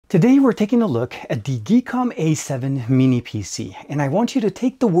Today we're taking a look at the GEEKOM A7 mini PC, and I want you to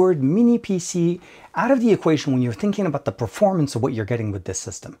take the word mini PC out of the equation when you're thinking about the performance of what you're getting with this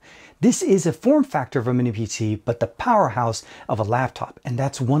system. This is a form factor of a mini PC, but the powerhouse of a laptop, and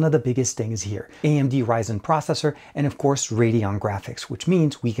that's one of the biggest things here. AMD Ryzen processor, and of course Radeon graphics, which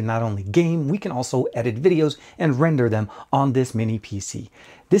means we can not only game, we can also edit videos and render them on this mini PC.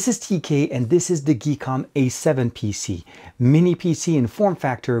 This is TK, and this is the GEEKOM A7 PC. Mini PC in form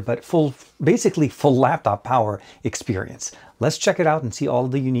factor, but basically full laptop power experience. Let's check it out and see all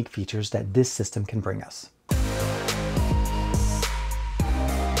the unique features that this system can bring us.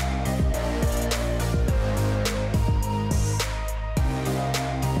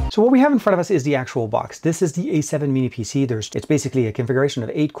 So what we have in front of us is the actual box. This is the A7 mini PC. It's basically a configuration of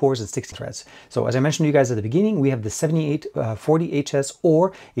 8 cores and 60 threads. So as I mentioned to you guys at the beginning, we have the 7840HS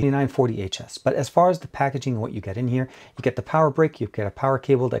or 8940HS. But as far as the packaging and what you get in here, you get the power brick, you get a power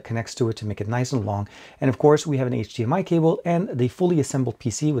cable that connects to it to make it nice and long. And of course, we have an HDMI cable and the fully assembled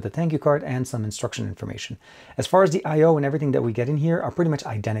PC with a thank you card and some instruction information. As far as the I/O and everything that we get in here are pretty much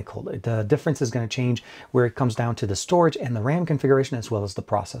identical. The difference is going to change where it comes down to the storage and the RAM configuration as well as the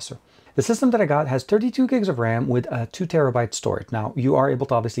processor. The system that I got has 32 gigs of RAM with a 2 terabyte storage. Now you are able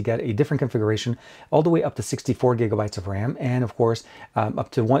to obviously get a different configuration all the way up to 64 gigabytes of RAM, and of course up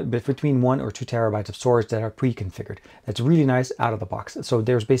to between 1 or 2 terabytes of storage that are pre-configured. That's really nice out of the box. So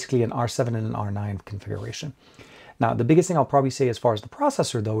there's basically an R7 and an R9 configuration. Now, the biggest thing I'll probably say as far as the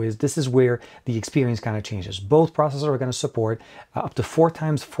processor though is this is where the experience kind of changes. Both processors are going to support up to 4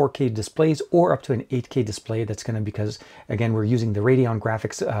 times 4K displays or up to an 8K display. That's going to, because again, we're using the Radeon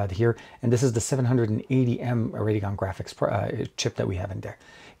graphics here, and this is the 780M Radeon graphics chip that we have in there.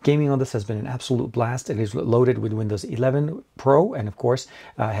 Gaming on this has been an absolute blast. It is loaded with Windows 11 Pro, and of course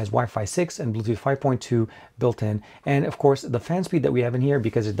has Wi-Fi 6 and Bluetooth 5.2 built in. And of course the fan speed that we have in here,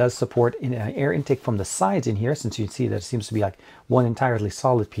 because it does support air intake from the sides in here, since you see that it seems to be like one entirely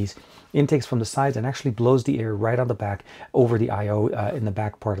solid piece, intakes from the sides and actually blows the air right on the back over the I/O in the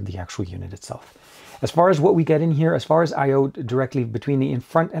back part of the actual unit itself. As far as what we get in here, as far as I/O directly between the in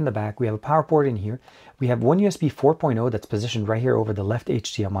front and the back, we have a power port in here. We have one USB 4.0 that's positioned right here over the left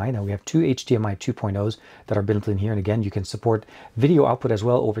HDMI. Now we have 2 HDMI 2.0s that are built in here. And again, you can support video output as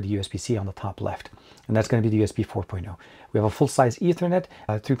well over the USB-C on the top left. And that's going to be the USB 4.0. We have a full-size Ethernet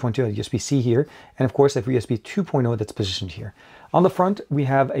 3.2 USB-C here. And of course, a USB 2.0 that's positioned here. On the front, we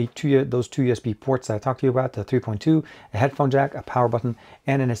have those two USB ports that I talked to you about, the 3.2, a headphone jack, a power button,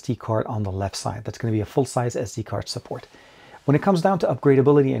 and an SD card on the left side. That's going to be a full-size SD card support. When it comes down to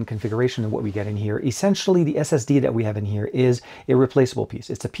upgradability and configuration of what we get in here, essentially the SSD that we have in here is a replaceable piece.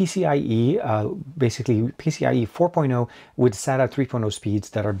 It's a PCIe, basically PCIe 4.0 with SATA 3.0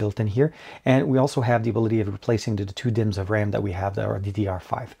 speeds that are built in here. And we also have the ability of replacing the 2 DIMMs of RAM that we have that are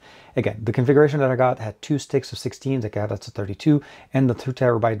DDR5. Again, the configuration that I got had 2 sticks of 16 that got us to 32, and the 2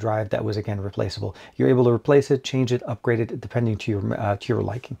 terabyte drive that was again replaceable. You're able to replace it, change it, upgrade it depending to your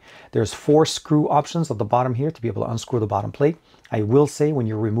liking. There's 4 screw options at the bottom here to be able to unscrew the bottom plate. I will say when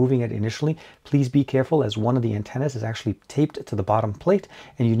you're removing it initially, please be careful, as one of the antennas is actually taped to the bottom plate,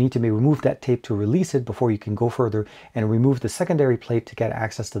 and you need to remove that tape to release it before you can go further and remove the secondary plate to get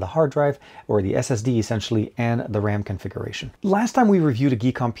access to the hard drive or the SSD essentially, and the RAM configuration. Last time we reviewed a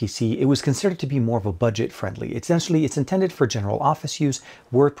GEEKOM PC, it was considered to be more of a budget friendly. Essentially, it's intended for general office use,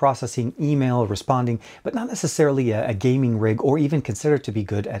 word processing, email, responding, but not necessarily a gaming rig or even considered to be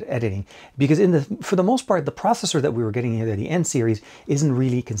good at editing, because for the most part, the processor that we were getting here, the N series, isn't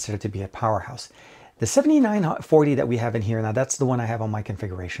really considered to be a powerhouse. The 7940 that we have in here, now that's the one I have on my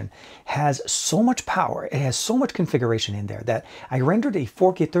configuration, has so much power, it has so much configuration in there that I rendered a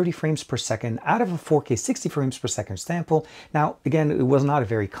 4K 30 frames per second out of a 4K 60 frames per second sample. Now, again, it was not a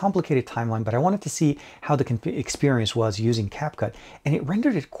very complicated timeline, but I wanted to see how the experience was using CapCut, and it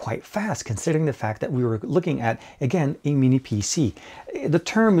rendered it quite fast considering the fact that we were looking at, again, a mini PC. The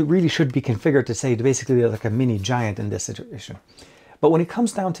term really should be configured to say basically like a mini giant in this situation. But when it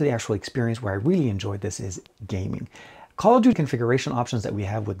comes down to the actual experience, where I really enjoyed this is gaming. Call of Duty configuration options that we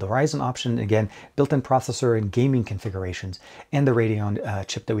have with the Ryzen option, again, built-in processor and gaming configurations, and the Radeon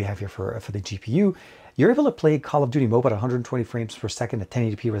chip that we have here for the GPU, you're able to play Call of Duty mobile at 120 frames per second at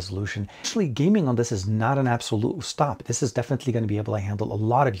 1080p resolution. Actually, gaming on this is not an absolute stop. This is definitely going to be able to handle a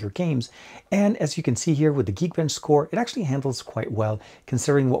lot of your games. And as you can see here with the Geekbench score, it actually handles quite well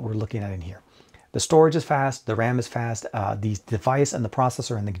considering what we're looking at in here. The storage is fast, the RAM is fast, the device and the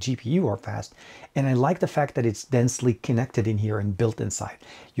processor and the GPU are fast. And I like the fact that it's densely connected in here and built inside.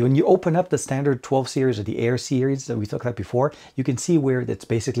 When you open up the standard 12 series or the Air series that we looked at before, you can see where it's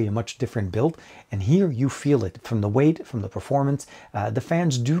basically a much different build. And here you feel it from the weight, from the performance. The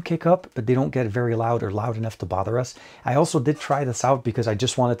fans do kick up, but they don't get very loud or loud enough to bother us. I also did try this out because I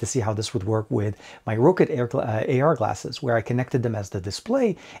just wanted to see how this would work with my Rocket AR glasses, where I connected them as the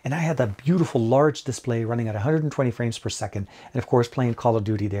display, and I had that beautiful large display running at 120 frames per second. And of course, playing Call of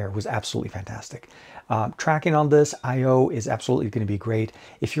Duty there was absolutely fantastic. Tracking on this I/O is absolutely going to be great.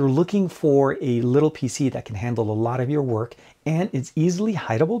 If you're looking for a little PC that can handle a lot of your work and it's easily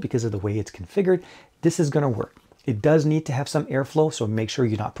hideable because of the way it's configured, this is going to work. It does need to have some airflow, so make sure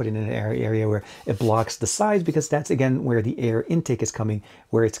you're not putting it in an area where it blocks the sides, because that's again where the air intake is coming,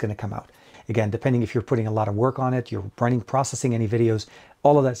 where it's going to come out. Again, depending if you're putting a lot of work on it, you're processing any videos,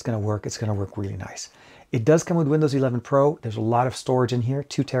 all of that's going to work. It's going to work really nice. It does come with Windows 11 Pro. There's a lot of storage in here,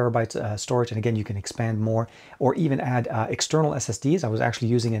 2 terabytes storage. And again, you can expand more or even add external SSDs. I was actually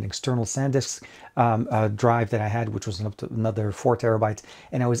using an external SanDisk drive that I had, which was up to another 4 terabytes.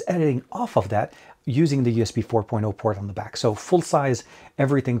 And I was editing off of that using the USB 4.0 port on the back. So full size,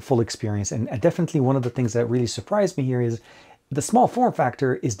 everything, full experience. And definitely one of the things that really surprised me here is the small form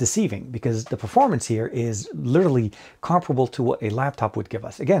factor is deceiving, because the performance here is literally comparable to what a laptop would give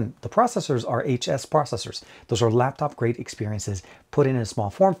us. Again, the processors are HS processors. Those are laptop grade experiences put in a small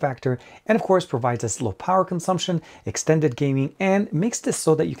form factor, and of course provides us low power consumption, extended gaming, and makes this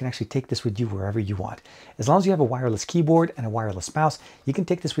so that you can actually take this with you wherever you want. As long as you have a wireless keyboard and a wireless mouse, you can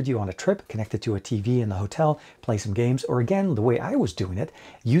take this with you on a trip, connect it to a TV in the hotel, play some games, or again, the way I was doing it,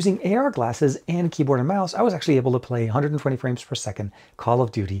 using AR glasses and keyboard and mouse, I was actually able to play 120 frames per second Call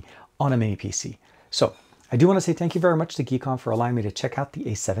of Duty on a mini PC. So I do want to say thank you very much to GEEKOM for allowing me to check out the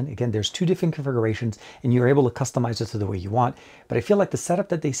A7. Again, there's 2 different configurations and you're able to customize it to the way you want. But I feel like the setup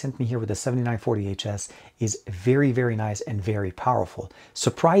that they sent me here with the 7940HS is very, very nice and very powerful.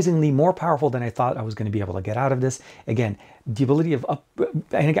 Surprisingly more powerful than I thought I was going to be able to get out of this. Again, the ability of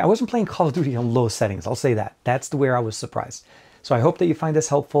and again, I wasn't playing Call of Duty on low settings. I'll say that. That's where I was surprised. So I hope that you find this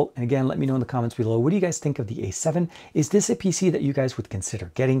helpful. And again, let me know in the comments below, what do you guys think of the A7? Is this a PC that you guys would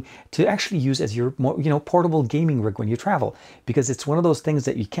consider getting to actually use as your portable gaming rig when you travel? Because it's one of those things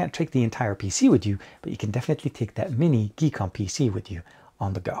that you can't take the entire PC with you, but you can definitely take that mini GEEKOM PC with you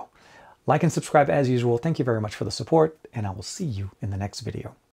on the go. Like and subscribe as usual. Thank you very much for the support, and I will see you in the next video.